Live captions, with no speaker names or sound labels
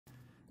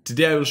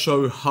Today I will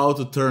show you how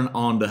to turn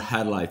on the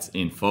headlights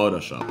in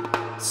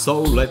Photoshop. So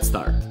let's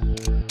start.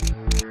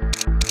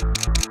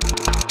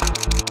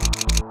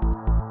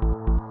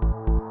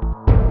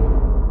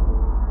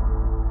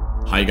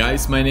 Hi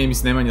guys, my name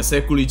is Nemanja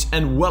Sekulic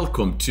and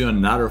welcome to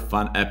another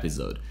fun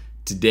episode.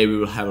 Today we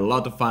will have a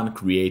lot of fun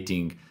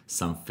creating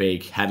some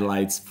fake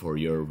headlights for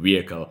your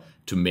vehicle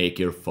to make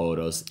your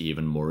photos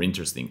even more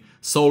interesting.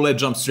 So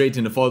let's jump straight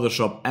into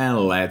Photoshop and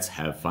let's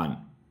have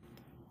fun.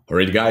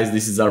 Alright guys,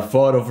 this is our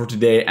photo for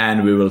today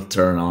and we will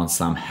turn on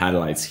some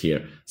headlights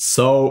here.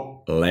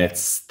 So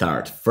let's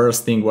start.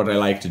 First thing what I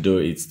like to do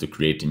is to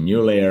create a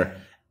new layer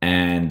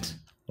and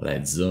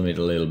let's zoom it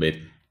a little bit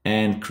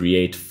and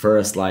create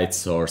first light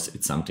source.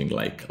 It's something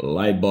like a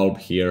light bulb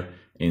here.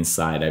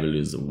 Inside I will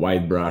use a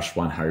white brush,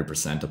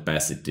 100%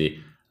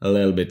 opacity, a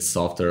little bit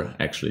softer.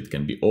 Actually it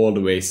can be all the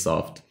way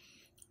soft,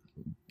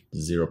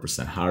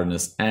 0%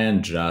 hardness,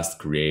 and just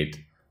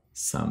create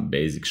some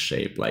basic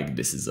shape like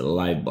this is a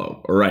light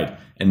bulb. Alright,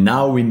 and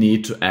now we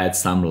need to add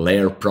some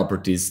layer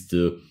properties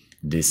to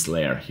this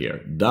layer here.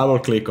 Double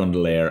click on the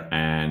layer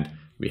and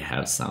we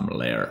have some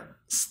layer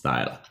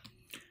style.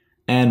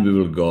 And we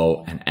will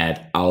go and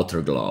add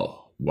outer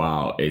glow.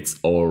 Wow,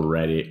 it's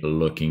already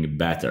looking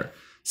better.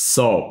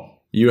 So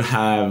you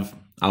have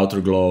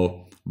outer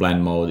glow,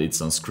 blend mode, it's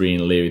on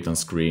screen, leave it on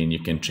screen. You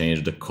can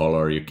change the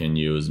color, you can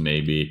use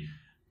maybe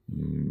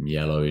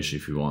yellowish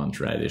if you want,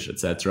 reddish,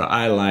 etc.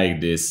 I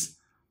like this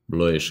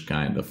bluish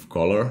kind of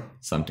color,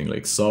 something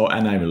like so,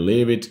 and I will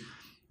leave it.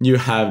 You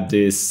have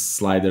these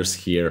sliders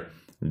here.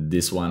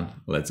 This one,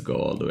 let's go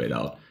all the way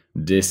down.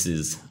 This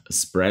is a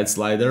spread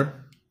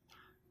slider.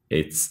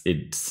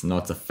 It's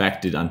not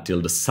affected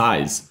until the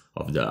size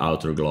of the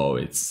outer glow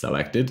is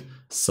selected.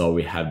 So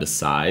we have the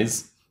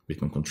size, we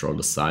can control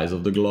the size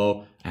of the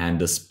glow and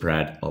the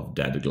spread of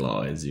that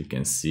glow. As you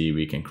can see,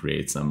 we can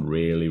create some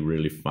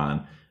really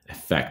fun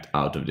effect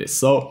out of this.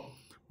 So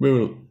we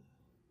will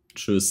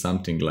choose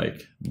something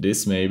like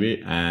this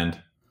maybe,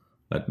 and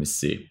let me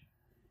see.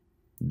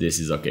 This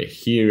is okay.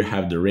 Here you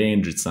have the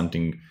range, it's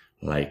something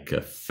like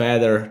a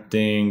feather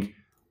thing.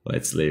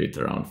 Let's leave it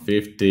around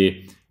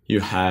 50.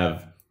 You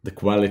have the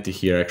quality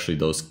here, actually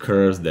those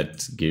curves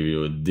that give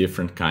you a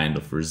different kind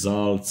of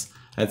results,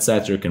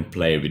 etc. You can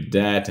play with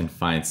that and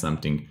find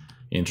something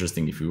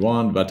interesting if you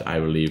want, but I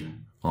will leave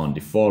on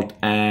default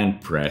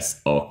and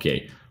press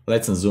OK.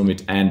 Let's unzoom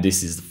it, and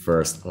this is the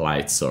first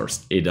light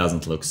source. It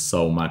doesn't look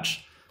so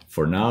much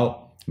for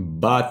now,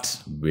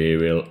 but we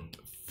will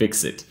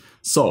fix it.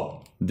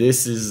 So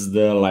this is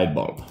the light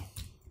bulb.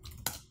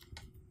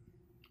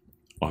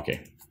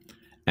 Okay,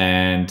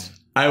 and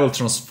I will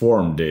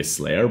transform this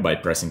layer by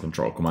pressing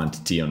Ctrl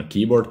Command T on the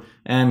keyboard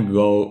and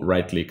go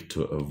right click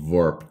to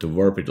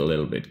warp it a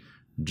little bit,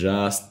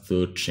 just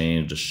to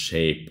change the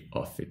shape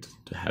of it,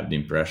 to have the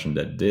impression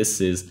that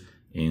this is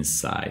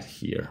inside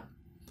here.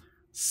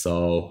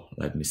 So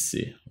let me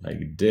see,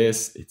 like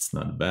this, it's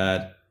not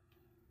bad.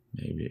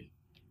 Maybe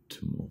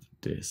to move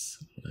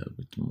this a little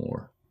bit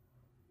more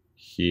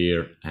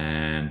here,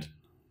 and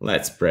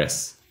let's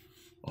press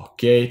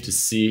OK to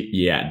see.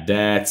 Yeah,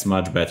 that's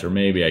much better.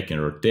 Maybe I can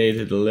rotate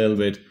it a little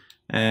bit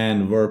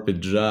and warp it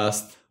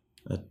just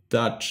a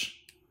touch,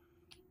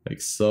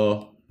 like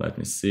so. Let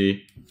me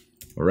see.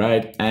 All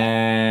right,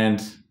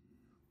 and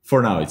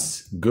for now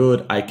it's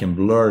good. I can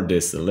blur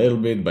this a little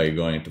bit by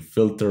going to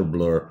Filter,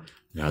 Blur,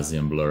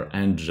 Gaussian blur,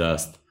 and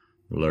just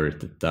blur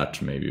it a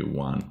touch, maybe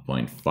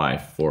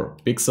 1.54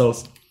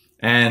 pixels.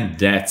 And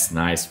that's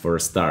nice for a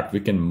start.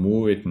 We can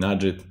move it,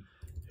 nudge it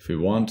if we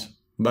want,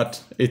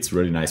 but it's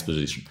really nice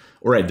position.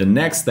 All right, the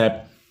next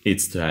step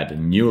is to add a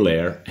new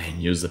layer and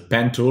use a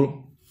pen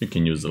tool. You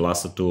can use a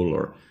lasso tool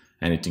or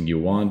anything you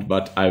want,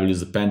 but I will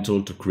use a pen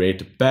tool to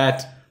create a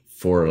path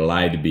for a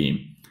light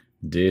beam.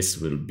 This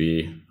will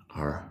be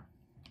our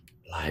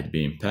light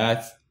beam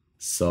path.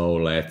 So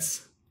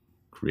let's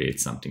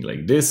create something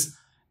like this,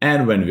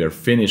 and when we are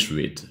finished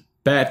with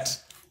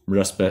path,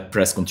 just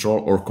press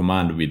Ctrl or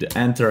Command with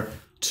Enter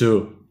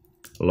to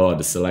load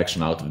the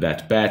selection out of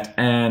that path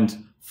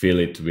and fill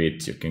it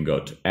with, you can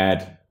go to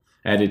Add,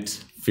 Edit,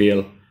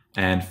 Fill,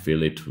 and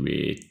fill it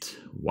with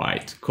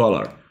white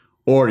color,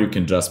 or you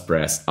can just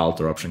press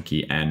Alt or Option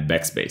key and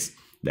backspace.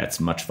 That's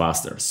much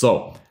faster.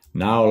 So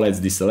now let's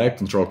deselect,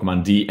 Ctrl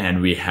Command D,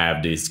 and we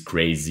have this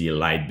crazy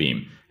light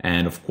beam,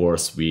 and of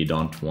course we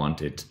don't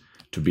want it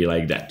to be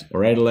like that. All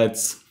right,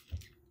 let's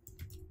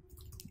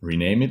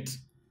rename it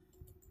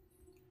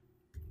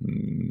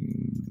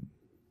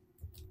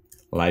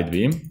light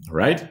beam. All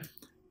right,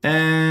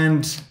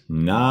 and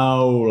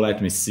now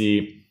let me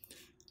see,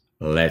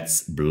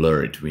 let's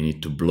blur it. We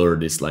need to blur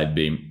this light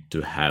beam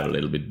to have a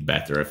little bit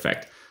better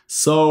effect.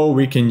 So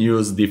we can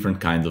use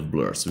different kinds of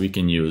blurs. We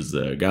can use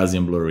a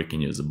Gaussian blur, we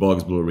can use a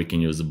box blur, we can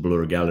use a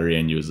blur gallery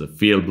and use a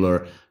field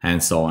blur,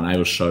 and so on. I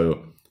will show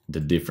you the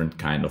different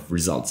kind of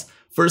results.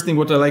 First thing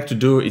what I like to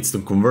do is to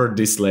convert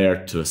this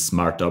layer to a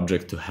smart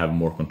object to have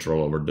more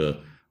control over the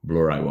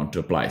blur I want to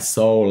apply.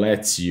 So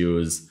let's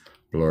use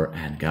blur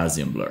and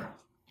Gaussian blur.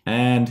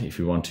 And if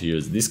you want to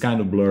use this kind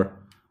of blur,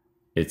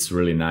 it's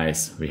really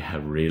nice. We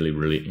have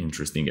really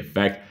interesting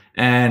effect,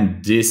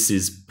 and this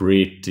is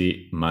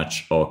pretty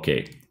much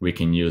okay. We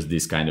can use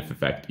this kind of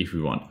effect if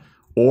we want,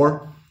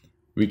 or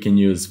we can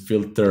use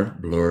filter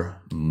blur.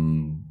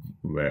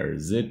 Where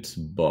is it?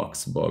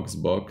 Box blur.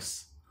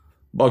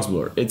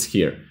 It's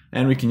here,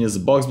 and we can use the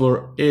box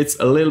blur. It's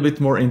a little bit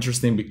more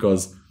interesting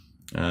because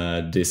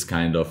this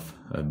kind of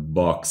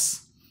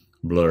box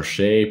blur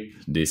shape,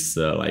 this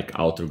like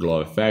outer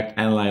glow effect,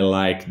 and I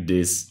like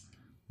this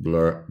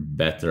blur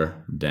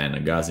better than a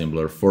Gaussian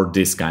blur for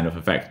this kind of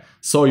effect.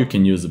 So you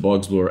can use the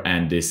box blur,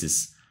 and this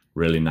is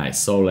really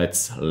nice. So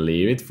let's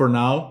leave it for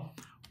now,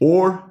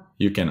 or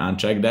you can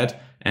uncheck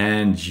that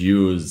and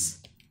use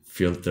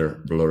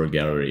filter blur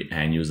gallery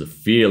and use a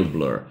field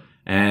blur,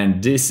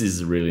 and this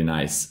is a really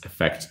nice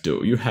effect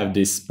too. You have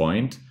this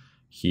point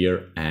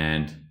here,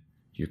 and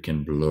you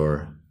can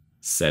blur,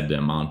 set the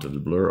amount of the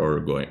blur, or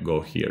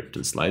go here to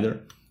the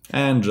slider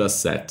and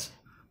just set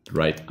the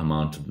right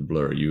amount of the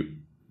blur you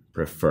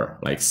prefer,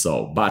 like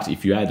so. But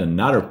if you add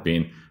another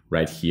pin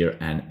right here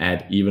and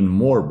add even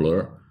more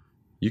blur,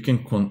 you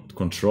can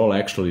control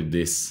actually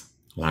this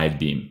light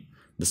beam,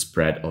 the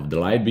spread of the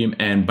light beam,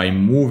 and by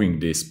moving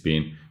this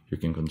pin you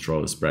can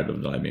control the spread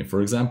of the light beam.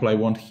 For example, I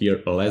want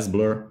here a less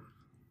blur,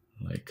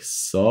 like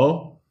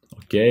so,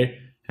 okay,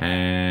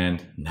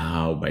 and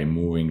now by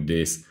moving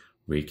this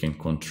we can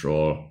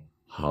control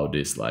how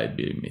this light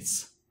beam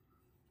is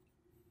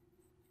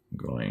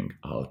going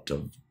out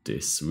of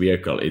this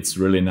vehicle. It's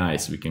really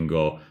nice. We can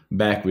go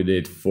back with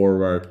it,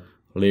 forward,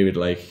 leave it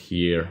like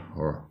here,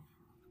 or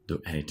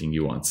do anything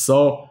you want.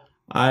 So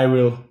I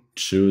will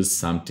choose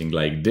something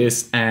like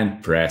this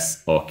and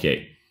press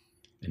OK.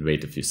 And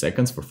wait a few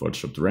seconds for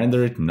Photoshop to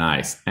render it.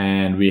 Nice.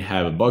 And we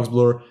have a box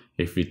blur.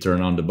 If we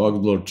turn on the box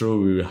blur too,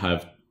 we will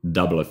have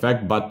double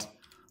effect. But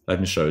let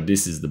me show you.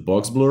 This is the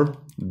box blur.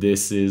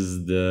 This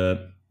is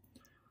the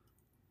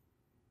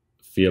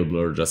field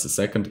blur. Just a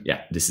second.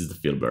 Yeah, this is the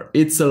field blur.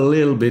 It's a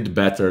little bit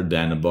better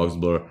than a box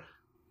blur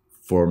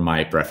for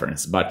my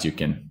preference, but you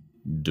can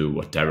do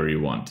whatever you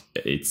want.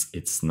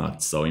 It's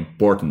not so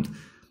important.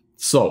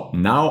 So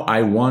now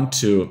I want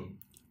to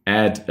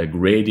add a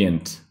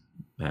gradient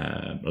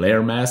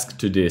layer mask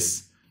to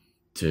this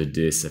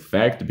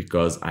effect,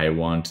 because I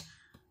want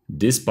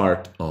this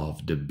part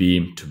of the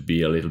beam to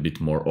be a little bit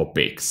more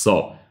opaque.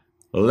 So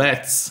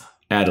let's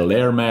add a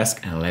layer mask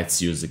and let's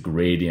use a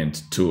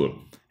gradient tool.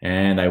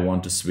 And I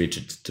want to switch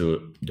it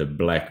to the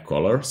black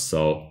color.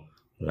 So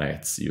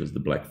let's use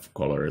the black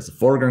color as a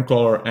foreground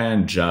color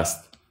and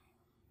just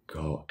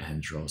go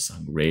and draw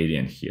some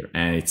gradient here.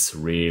 And it's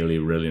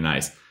really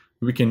nice.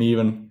 We can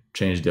even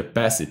change the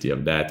opacity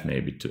of that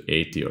maybe to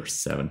 80 or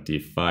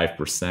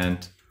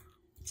 75%,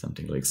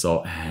 something like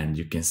so. And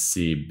you can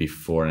see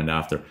before and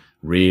after,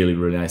 really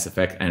nice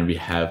effect. And we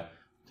have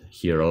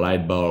here a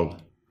light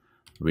bulb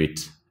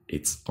with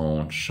its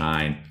own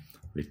shine,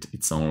 with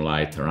its own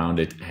light around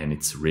it, and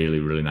it's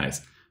really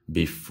nice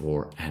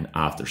before and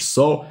after.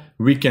 So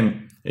we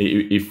can,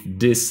 if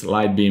this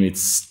light beam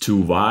is too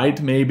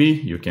wide, maybe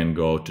you can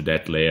go to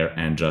that layer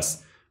and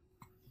just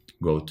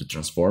go to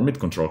transform it,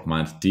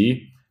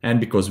 Ctrl-Command-T, and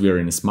because we are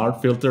in a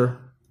smart filter,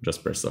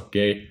 just press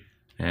OK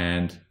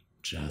and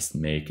just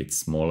make it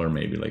smaller,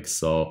 maybe like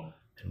so,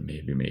 and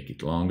maybe make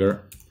it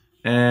longer.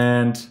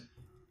 And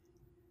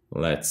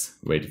let's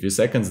wait a few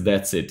seconds.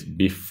 That's it.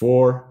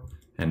 Before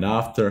and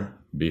after,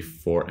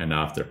 before and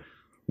after.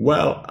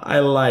 Well, I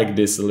like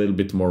this a little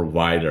bit more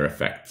wider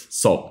effect.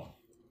 So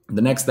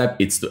the next step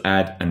is to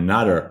add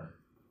another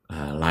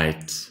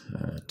light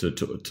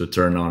to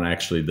turn on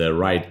actually the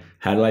right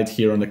headlight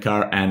here on the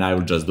car, and I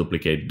will just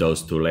duplicate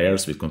those two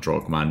layers with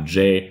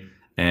Ctrl-Command-J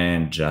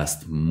and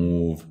just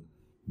move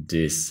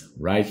this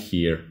right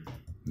here,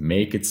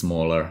 make it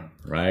smaller,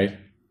 right?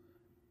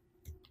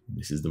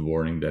 This is the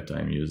warning that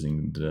I'm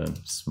using the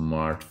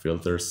smart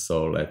filters,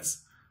 so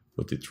let's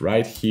put it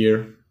right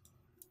here,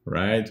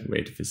 right?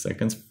 Wait a few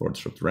seconds for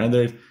Photoshop to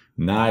render it.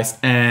 Nice,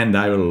 and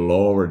I will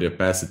lower the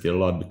opacity a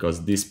lot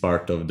because this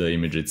part of the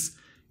image is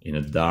in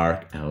a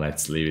dark, and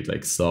let's leave it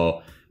like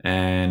so.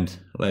 And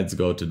let's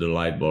go to the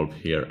light bulb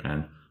here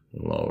and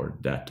lower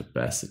that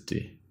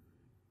opacity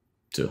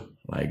to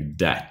like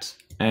that.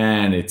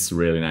 And it's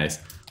really nice.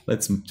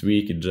 Let's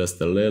tweak it just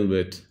a little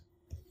bit,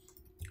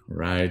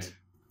 right?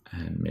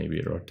 And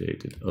maybe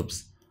rotate it.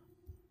 Oops.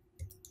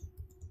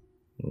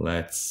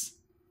 Let's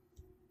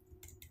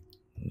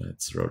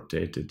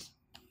rotate it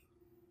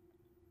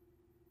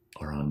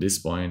around this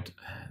point,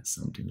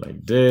 something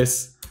like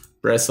this.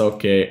 Press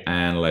OK,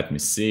 and let me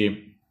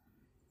see.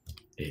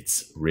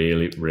 It's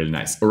really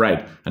nice. All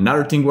right,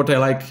 another thing what I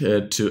like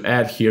to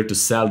add here to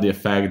sell the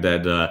effect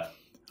that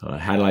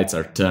headlights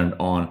are turned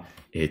on,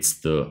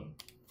 it's to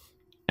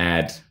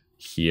add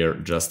here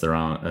just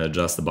around,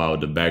 just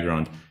above the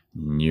background,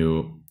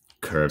 new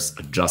curves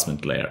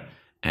adjustment layer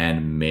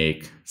and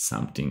make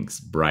some things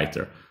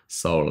brighter.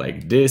 So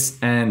like this,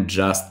 and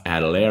just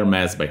add a layer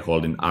mask by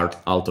holding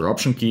Alt or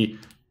Option key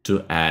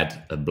to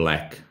add a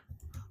black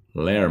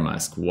layer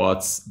mask.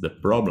 What's the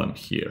problem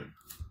here?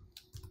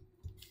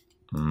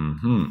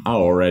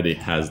 already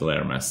has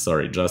layer mask.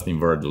 Sorry, just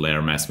invert the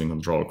layer mask with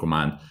Ctrl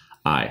Command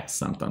I.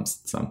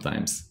 Sometimes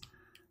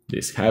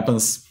this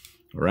happens.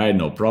 Alright,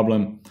 no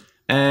problem.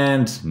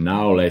 And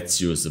now let's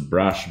use a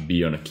brush,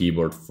 be on a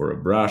keyboard for a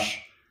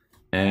brush,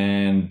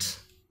 and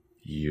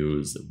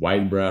use a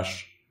white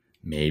brush,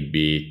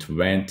 maybe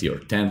 20 or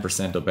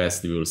 10%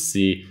 opacity, we'll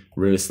see,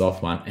 really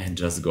soft one, and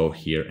just go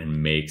here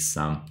and make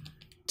some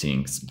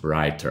things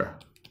brighter.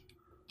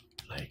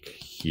 Like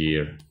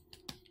here,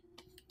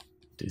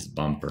 this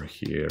bumper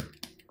here,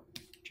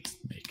 just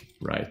make it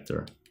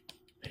brighter.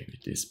 Maybe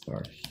this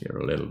part here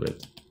a little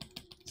bit,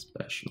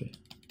 especially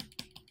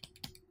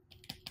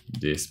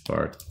this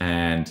part,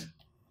 and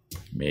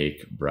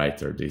make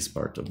brighter this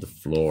part of the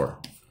floor.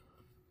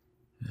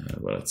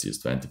 Well, let's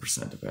use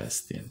 20%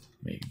 opacity and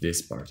make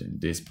this part and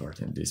this part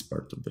and this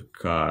part of the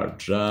car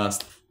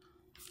just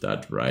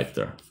that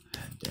brighter,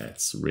 and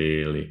that's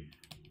really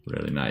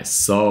nice.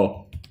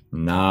 So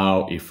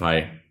now if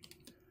I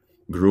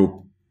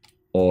group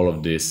all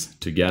of this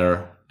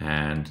together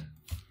and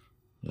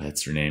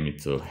let's rename it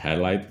to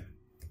headlight.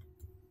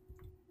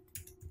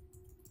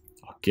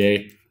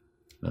 Okay,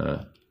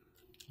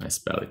 I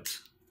spell it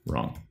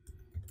wrong.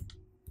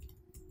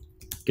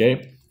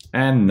 Okay,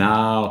 and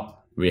now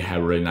we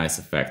have a really nice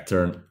effect.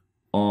 Turn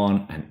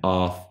on and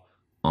off,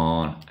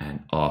 on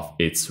and off.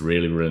 It's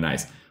really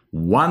nice.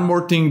 One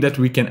more thing that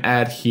we can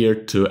add here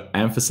to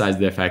emphasize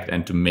the effect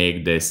and to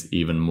make this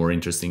even more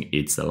interesting,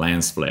 it's a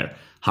lens flare.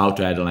 How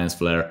to add a lens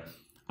flare?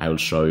 I will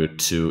show you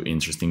two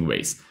interesting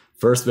ways.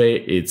 First way,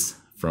 it's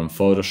from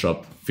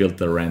Photoshop,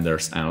 filter,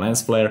 renders, and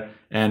lens flare.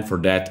 And for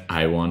that,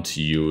 I want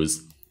to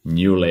use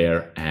new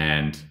layer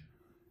and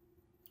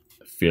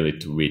fill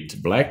it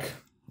with black,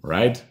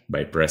 right?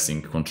 By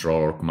pressing Ctrl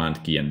or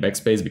Command key and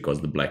backspace,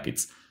 because the black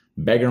is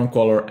background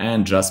color,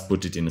 and just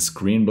put it in a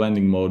screen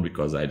blending mode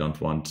because I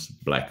don't want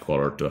black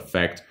color to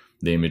affect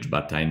the image,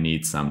 but I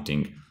need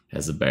something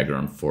as a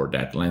background for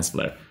that lens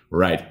flare,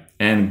 right?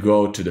 And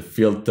go to the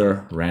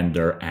filter,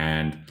 render,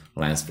 and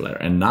lens flare.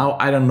 And now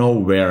I don't know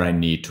where I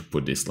need to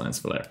put this lens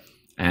flare,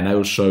 and I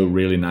will show you a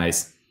really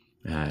nice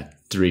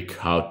trick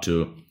how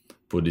to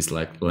put this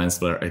lens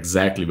flare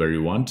exactly where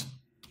you want.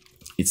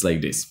 It's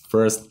like this.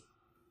 First,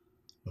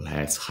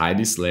 let's hide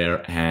this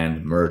layer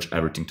and merge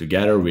everything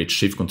together with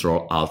Shift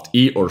Control Alt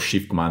E or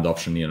Shift Command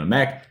Option E on a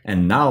Mac.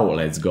 And now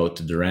let's go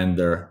to the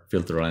render,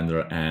 filter,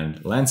 render,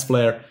 and lens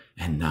flare.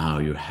 And now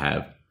you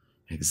have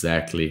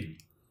exactly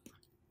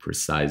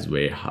precise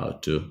way how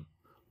to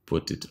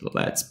put it.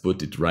 Let's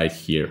put it right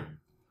here,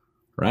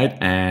 right?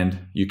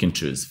 And you can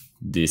choose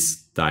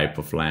this type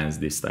of lens,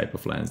 this type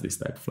of lens, this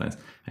type of lens,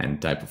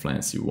 and type of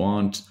lens you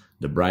want,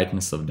 the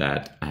brightness of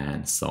that,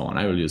 and so on.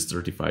 I will use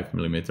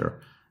 35mm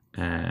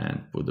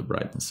and put the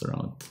brightness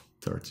around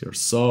 30 or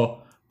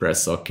so.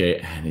 Press OK,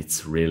 and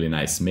it's really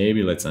nice.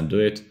 Maybe let's undo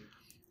it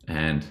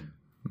and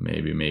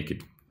maybe make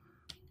it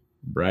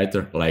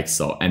brighter, like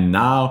so. And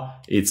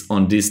now it's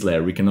on this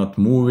layer. We cannot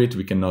move it,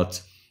 we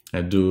cannot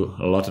do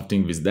a lot of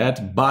things with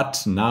that,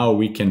 but now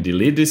we can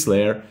delete this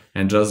layer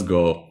and just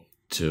go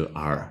to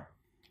our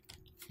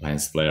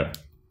lens flare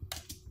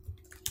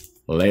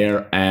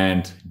layer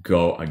and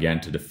go again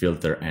to the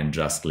filter and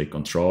just click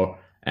Ctrl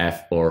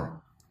F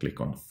or click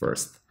on the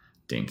first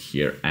thing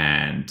here,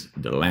 and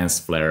the lens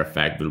flare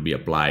effect will be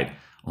applied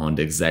on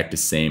the exactly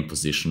same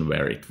position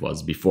where it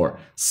was before.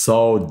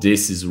 So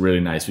this is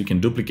really nice. We can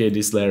duplicate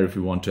this layer if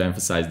we want to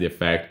emphasize the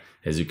effect,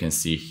 as you can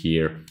see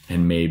here,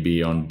 and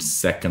maybe on the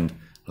second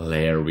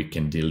layer we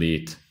can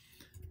delete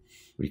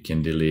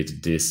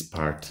this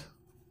part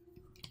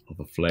of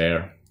a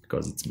flare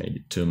because it's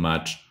maybe too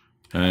much.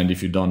 And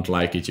if you don't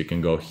like it, you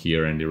can go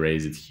here and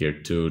erase it here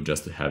too,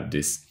 just to have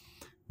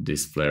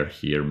this flare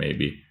here.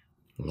 Maybe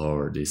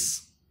lower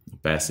this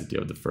opacity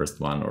of the first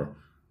one, or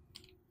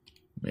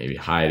maybe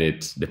hide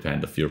it,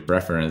 depend of your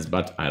preference,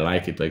 but I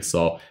like it like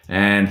so.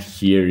 And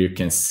here you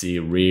can see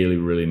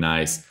really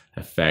nice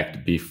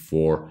effect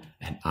before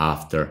and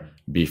after,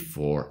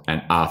 before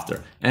and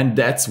after. And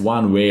that's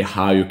one way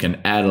how you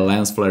can add a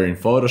lens flare in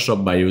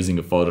Photoshop, by using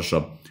a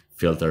Photoshop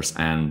filters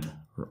and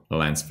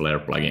lens flare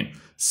plugin.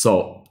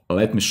 So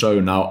let me show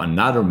you now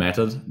another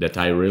method that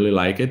I really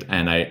like it,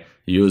 and I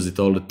use it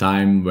all the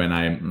time when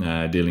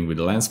I'm dealing with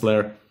the lens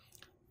flare.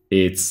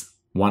 It's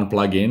one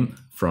plugin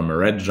from a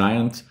Red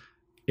Giant.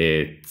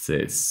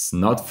 It's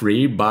not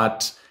free,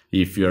 but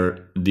if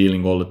you're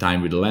dealing all the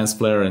time with the lens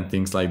flare and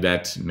things like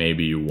that,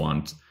 maybe you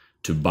want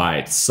to buy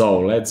it. So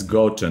let's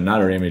go to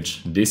another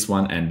image, this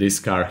one and this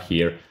car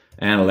here,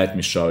 and let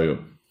me show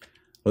you.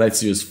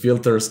 Let's use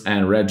filters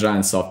and Red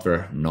Giant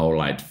software, No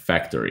Light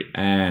Factory.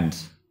 And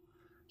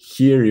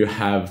here you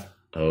have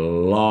a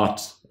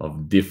lot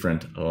of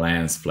different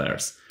lens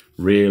flares.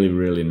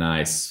 Really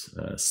nice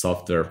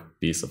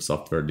piece of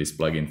software, this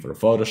plugin for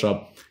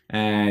Photoshop,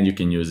 and you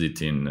can use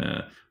it in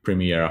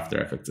Premiere,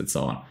 After Effects, and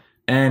so on.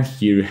 And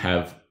here you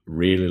have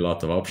really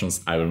lot of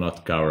options. I will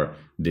not cover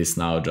this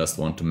now, just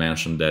want to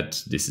mention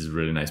that this is a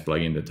really nice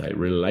plugin, that I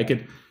really like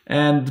it.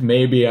 And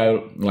maybe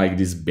I like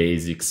this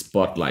basic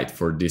spotlight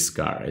for this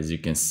car. As you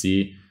can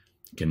see,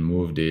 you can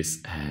move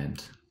this,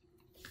 and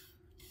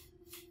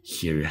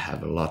here you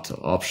have a lot of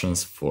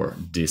options for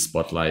these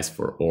spotlights,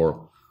 for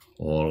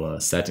all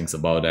settings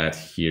about that.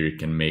 Here you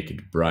can make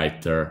it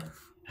brighter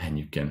and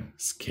you can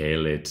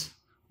scale it,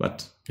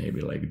 but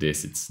maybe like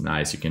this, it's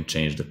nice. You can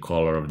change the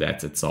color of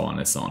that and so on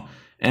and so on.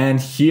 And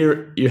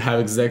here you have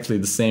exactly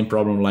the same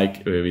problem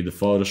like with the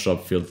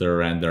Photoshop filter,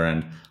 render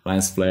and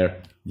lens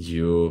flare.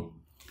 You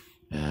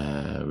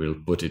will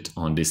put it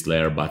on this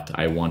layer, but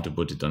I want to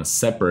put it on a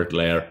separate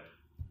layer,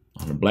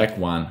 on a black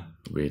one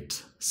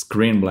with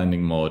screen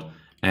blending mode.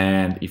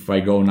 And if I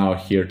go now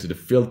here to the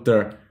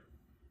filter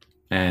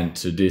and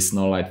to this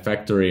no light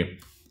factory,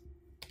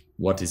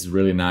 what is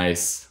really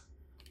nice,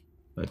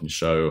 let me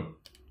show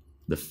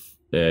you,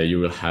 you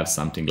will have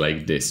something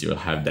like this. You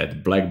will have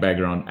that black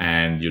background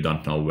and you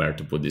don't know where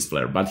to put this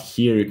flare, but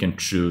here you can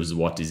choose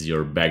what is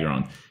your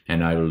background,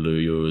 and I will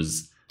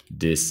use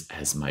this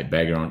as my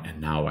background, and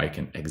now I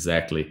can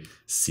exactly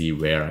see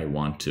where I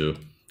want to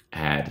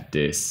add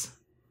this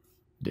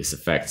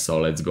effect. So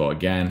let's go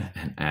again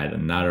and add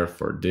another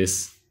for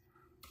this,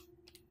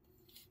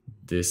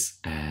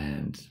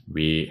 and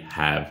we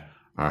have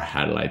our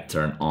headlight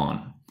turn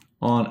on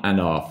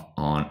and off,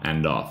 on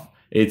and off.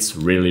 It's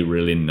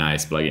really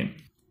nice plugin.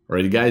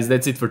 Alright guys,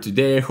 that's it for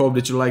today. I hope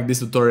that you liked this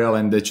tutorial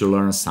and that you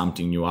learned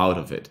something new out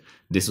of it.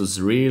 This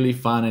was really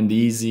fun and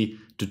easy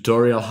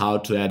tutorial how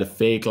to add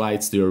fake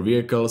lights to your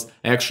vehicles.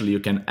 Actually, you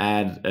can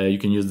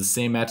use the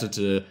same method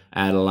to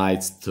add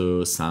lights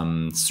to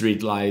some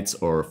street lights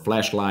or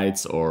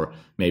flashlights, or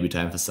maybe to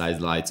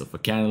emphasize lights of a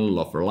candle,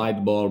 of a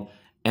light bulb,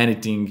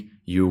 anything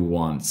you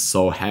want.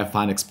 So have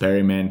fun,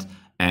 experiment,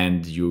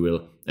 and you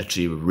will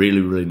achieve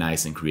really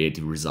nice and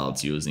creative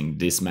results using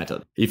this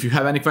method. If you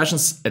have any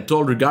questions at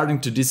all regarding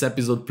to this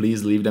episode,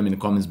 please leave them in the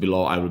comments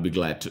below. I will be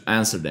glad to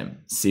answer them.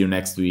 See you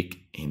next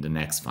week in the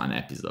next fun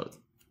episode.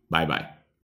 Bye bye.